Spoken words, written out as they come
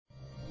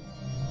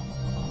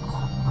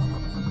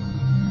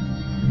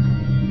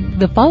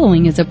The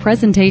following is a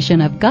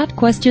presentation of Got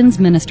Questions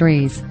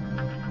Ministries.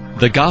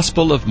 The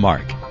Gospel of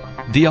Mark.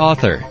 The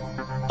author.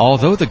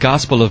 Although the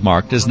Gospel of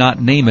Mark does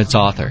not name its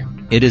author,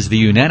 it is the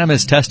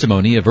unanimous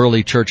testimony of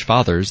early church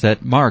fathers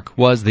that Mark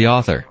was the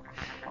author.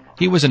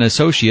 He was an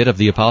associate of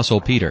the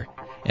Apostle Peter,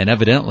 and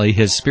evidently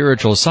his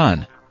spiritual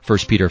son, 1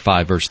 Peter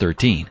 5 verse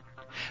 13.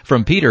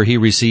 From Peter he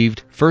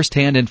received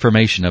first-hand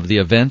information of the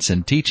events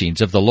and teachings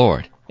of the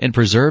Lord, and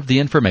preserved the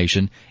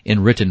information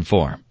in written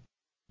form.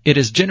 It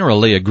is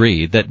generally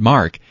agreed that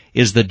Mark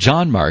is the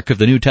John Mark of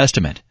the New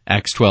Testament,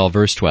 Acts 12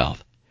 verse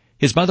 12.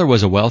 His mother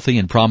was a wealthy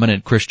and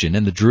prominent Christian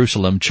in the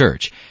Jerusalem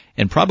church,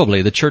 and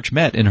probably the church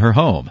met in her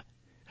home.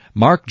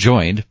 Mark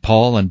joined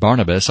Paul and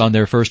Barnabas on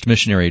their first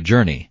missionary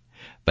journey,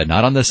 but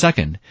not on the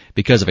second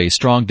because of a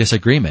strong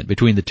disagreement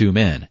between the two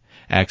men,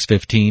 Acts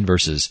 15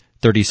 verses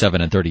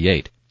 37 and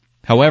 38.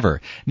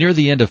 However, near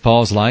the end of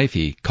Paul's life,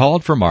 he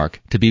called for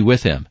Mark to be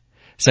with him,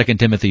 2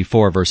 Timothy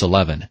 4 verse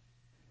 11.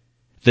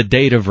 The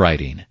date of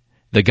writing.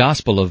 The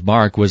Gospel of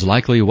Mark was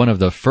likely one of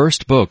the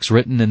first books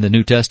written in the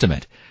New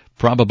Testament,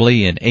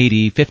 probably in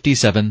AD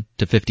 57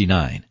 to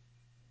 59.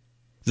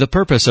 The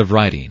purpose of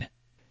writing.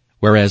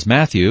 Whereas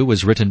Matthew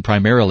was written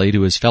primarily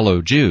to his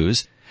fellow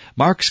Jews,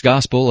 Mark's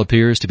Gospel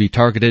appears to be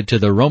targeted to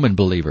the Roman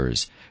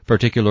believers,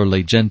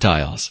 particularly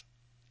Gentiles.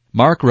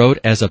 Mark wrote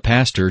as a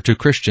pastor to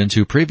Christians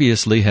who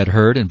previously had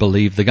heard and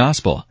believed the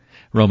Gospel,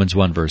 Romans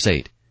 1 verse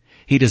 8.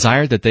 He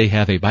desired that they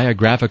have a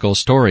biographical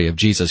story of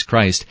Jesus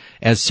Christ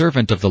as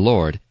servant of the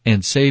Lord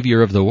and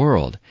Savior of the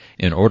world,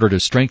 in order to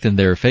strengthen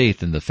their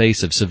faith in the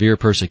face of severe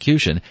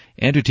persecution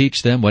and to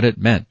teach them what it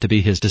meant to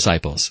be his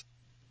disciples.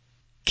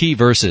 Key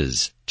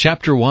verses.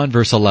 Chapter 1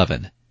 verse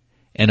 11.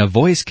 And a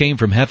voice came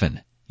from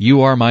heaven,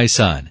 "You are my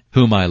Son,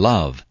 whom I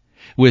love.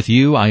 With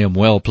you I am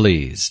well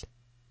pleased."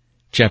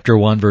 Chapter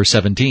 1 verse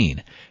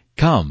 17.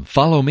 "Come,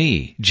 follow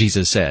me,"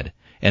 Jesus said,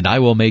 "and I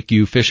will make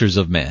you fishers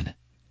of men."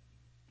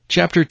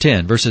 Chapter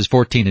 10 verses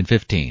 14 and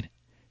 15.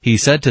 He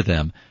said to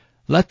them,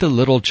 "Let the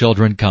little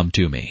children come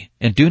to me,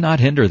 and do not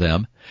hinder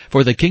them,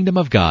 for the kingdom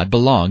of God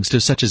belongs to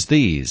such as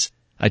these.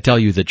 I tell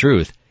you the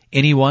truth,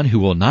 anyone who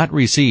will not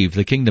receive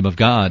the kingdom of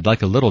God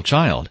like a little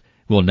child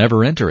will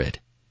never enter it."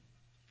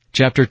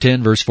 Chapter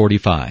 10 verse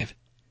 45.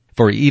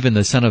 "For even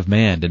the Son of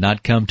Man did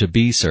not come to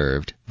be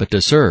served, but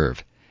to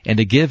serve, and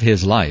to give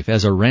his life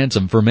as a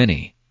ransom for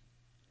many."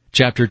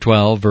 Chapter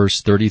 12 verse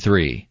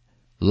 33.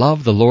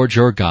 "Love the Lord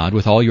your God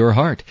with all your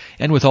heart,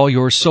 and with all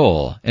your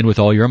soul, and with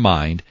all your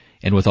mind,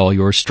 and with all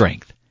your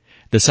strength.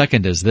 The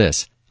second is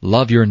this,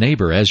 love your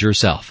neighbor as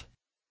yourself."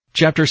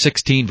 Chapter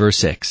 16 verse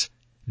 6.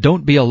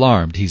 "Don't be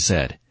alarmed," he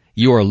said.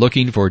 "You are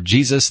looking for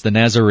Jesus the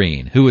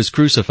Nazarene, who was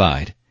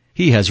crucified.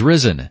 He has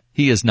risen.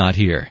 He is not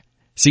here.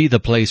 See the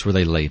place where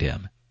they laid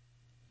him."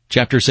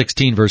 Chapter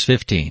 16 verse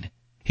 15.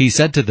 He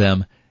said to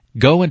them,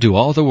 "Go into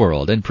all the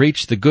world and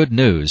preach the good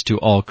news to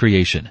all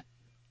creation."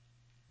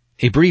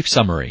 A brief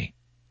summary.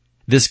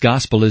 This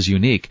gospel is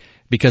unique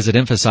because it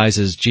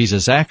emphasizes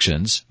Jesus'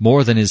 actions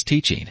more than his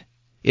teaching.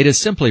 It is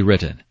simply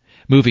written,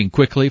 moving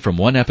quickly from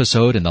one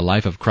episode in the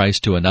life of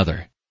Christ to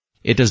another.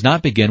 It does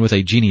not begin with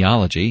a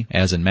genealogy,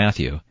 as in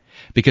Matthew,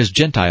 because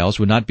Gentiles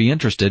would not be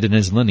interested in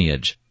his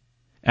lineage.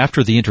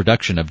 After the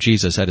introduction of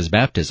Jesus at his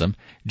baptism,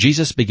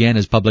 Jesus began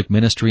his public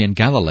ministry in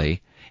Galilee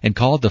and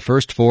called the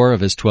first 4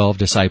 of his 12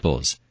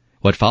 disciples.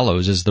 What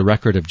follows is the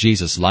record of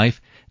Jesus'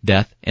 life,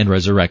 death, and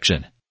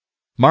resurrection.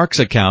 Mark's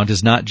account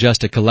is not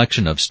just a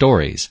collection of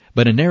stories,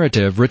 but a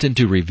narrative written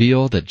to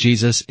reveal that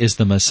Jesus is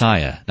the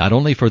Messiah, not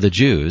only for the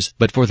Jews,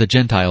 but for the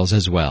Gentiles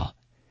as well.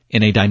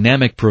 In a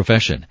dynamic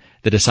profession,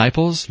 the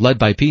disciples, led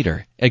by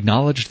Peter,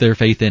 acknowledged their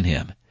faith in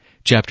him.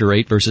 Chapter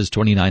 8 verses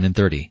 29 and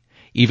 30,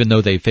 even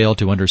though they failed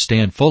to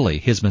understand fully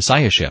his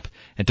messiahship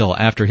until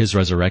after his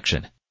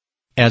resurrection.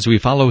 As we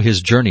follow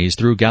his journeys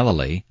through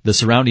Galilee, the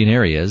surrounding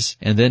areas,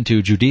 and then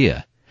to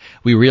Judea,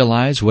 we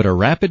realize what a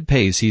rapid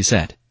pace he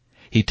set.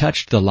 He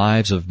touched the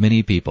lives of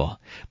many people,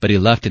 but he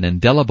left an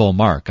indelible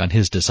mark on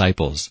his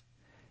disciples.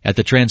 At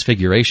the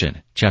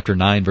Transfiguration, chapter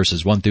 9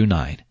 verses 1 through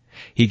 9,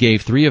 he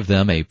gave 3 of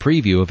them a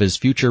preview of his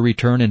future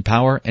return in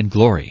power and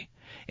glory,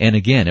 and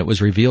again it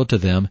was revealed to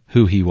them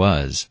who he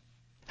was.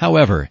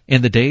 However,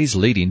 in the days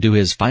leading to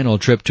his final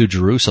trip to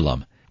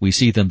Jerusalem, we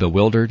see them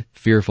bewildered,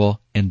 fearful,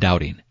 and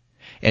doubting.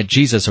 At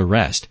Jesus'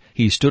 arrest,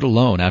 he stood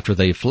alone after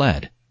they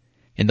fled.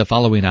 In the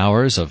following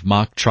hours of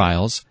mock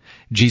trials,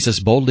 Jesus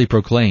boldly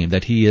proclaimed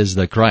that he is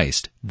the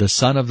Christ, the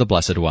Son of the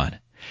Blessed One,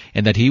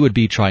 and that he would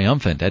be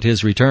triumphant at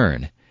his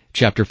return.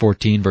 Chapter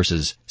 14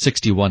 verses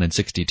 61 and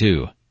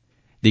 62.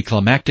 The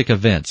climactic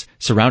events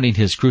surrounding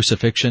his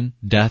crucifixion,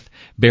 death,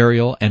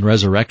 burial, and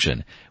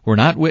resurrection were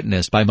not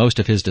witnessed by most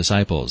of his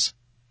disciples,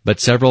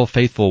 but several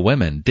faithful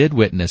women did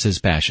witness his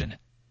passion.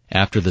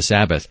 After the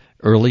Sabbath,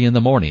 early in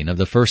the morning of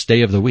the first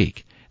day of the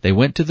week, they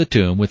went to the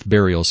tomb with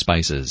burial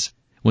spices.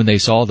 When they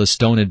saw the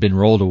stone had been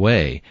rolled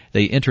away,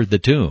 they entered the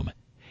tomb.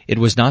 It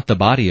was not the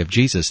body of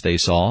Jesus they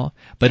saw,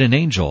 but an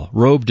angel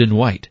robed in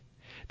white.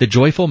 The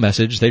joyful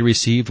message they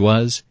received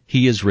was,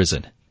 "He is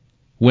risen."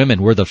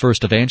 Women were the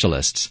first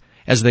evangelists,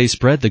 as they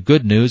spread the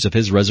good news of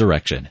his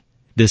resurrection.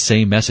 This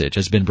same message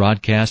has been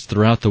broadcast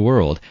throughout the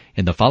world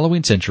in the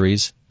following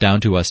centuries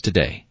down to us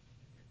today.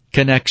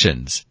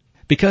 Connections.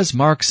 Because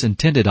Mark's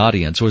intended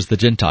audience was the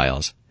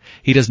Gentiles,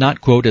 he does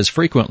not quote as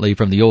frequently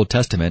from the Old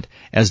Testament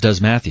as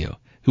does Matthew,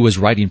 who was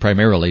writing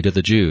primarily to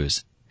the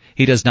Jews.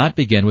 He does not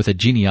begin with a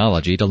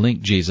genealogy to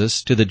link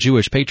Jesus to the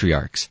Jewish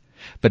patriarchs,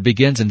 but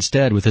begins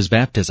instead with his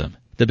baptism,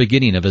 the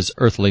beginning of his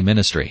earthly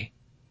ministry.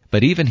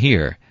 But even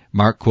here,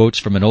 Mark quotes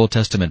from an Old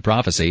Testament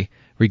prophecy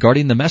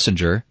regarding the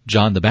messenger,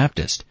 John the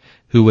Baptist,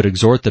 who would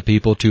exhort the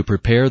people to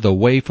prepare the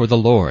way for the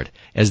Lord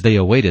as they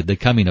awaited the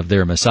coming of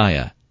their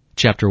Messiah.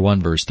 Chapter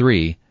 1, verse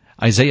 3,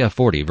 Isaiah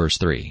 40, verse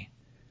 3.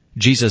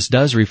 Jesus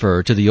does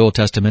refer to the Old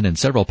Testament in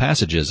several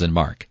passages in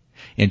Mark.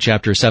 In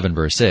chapter 7,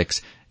 verse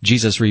 6,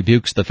 Jesus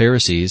rebukes the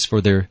Pharisees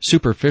for their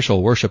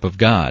superficial worship of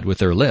God with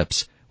their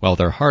lips, while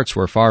their hearts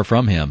were far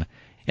from him,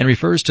 and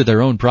refers to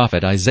their own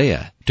prophet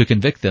Isaiah to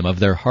convict them of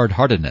their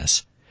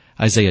hard-heartedness.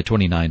 Isaiah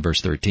 29,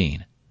 verse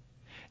 13.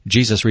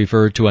 Jesus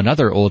referred to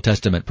another Old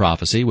Testament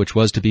prophecy which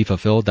was to be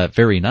fulfilled that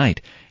very night,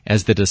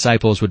 as the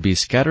disciples would be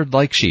scattered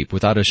like sheep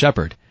without a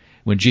shepherd,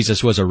 when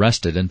Jesus was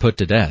arrested and put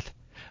to death.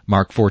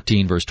 Mark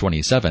 14, verse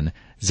 27,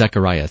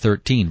 Zechariah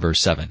 13,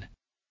 verse 7.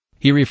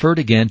 He referred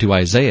again to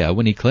Isaiah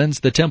when he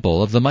cleansed the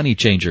temple of the money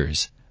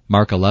changers.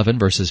 Mark 11,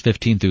 verses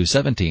 15 through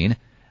 17,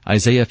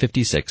 Isaiah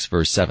 56,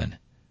 verse 7.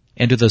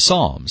 And to the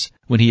Psalms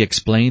when he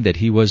explained that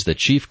he was the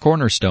chief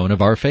cornerstone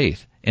of our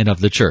faith and of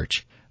the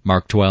church.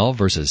 Mark 12,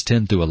 verses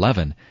 10 through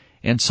 11,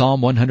 and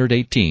Psalm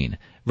 118,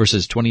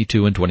 verses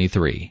 22 and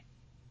 23.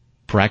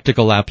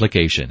 Practical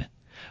application.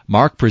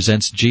 Mark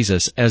presents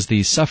Jesus as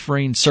the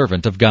suffering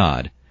servant of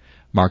God.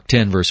 Mark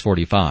 10, verse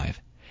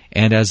 45.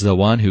 And as the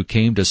one who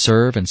came to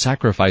serve and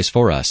sacrifice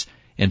for us,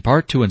 in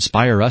part to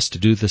inspire us to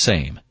do the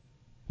same.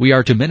 We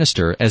are to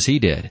minister as he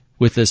did,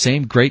 with the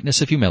same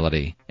greatness of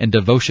humility and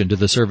devotion to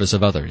the service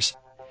of others.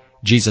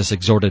 Jesus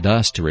exhorted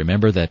us to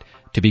remember that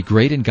to be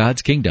great in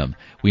God's kingdom,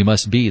 we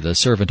must be the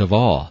servant of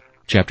all.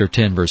 Chapter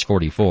 10, verse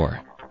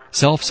 44.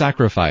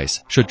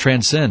 Self-sacrifice should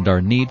transcend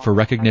our need for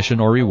recognition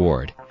or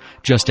reward,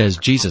 just as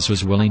Jesus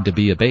was willing to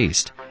be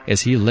abased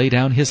as he laid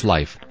down his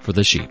life for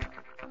the sheep.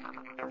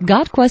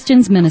 Got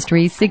Questions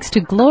Ministry seeks to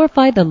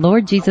glorify the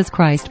Lord Jesus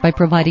Christ by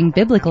providing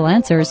biblical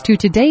answers to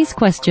today's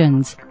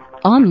questions.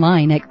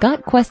 Online at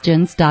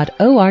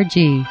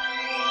GotQuestions.org.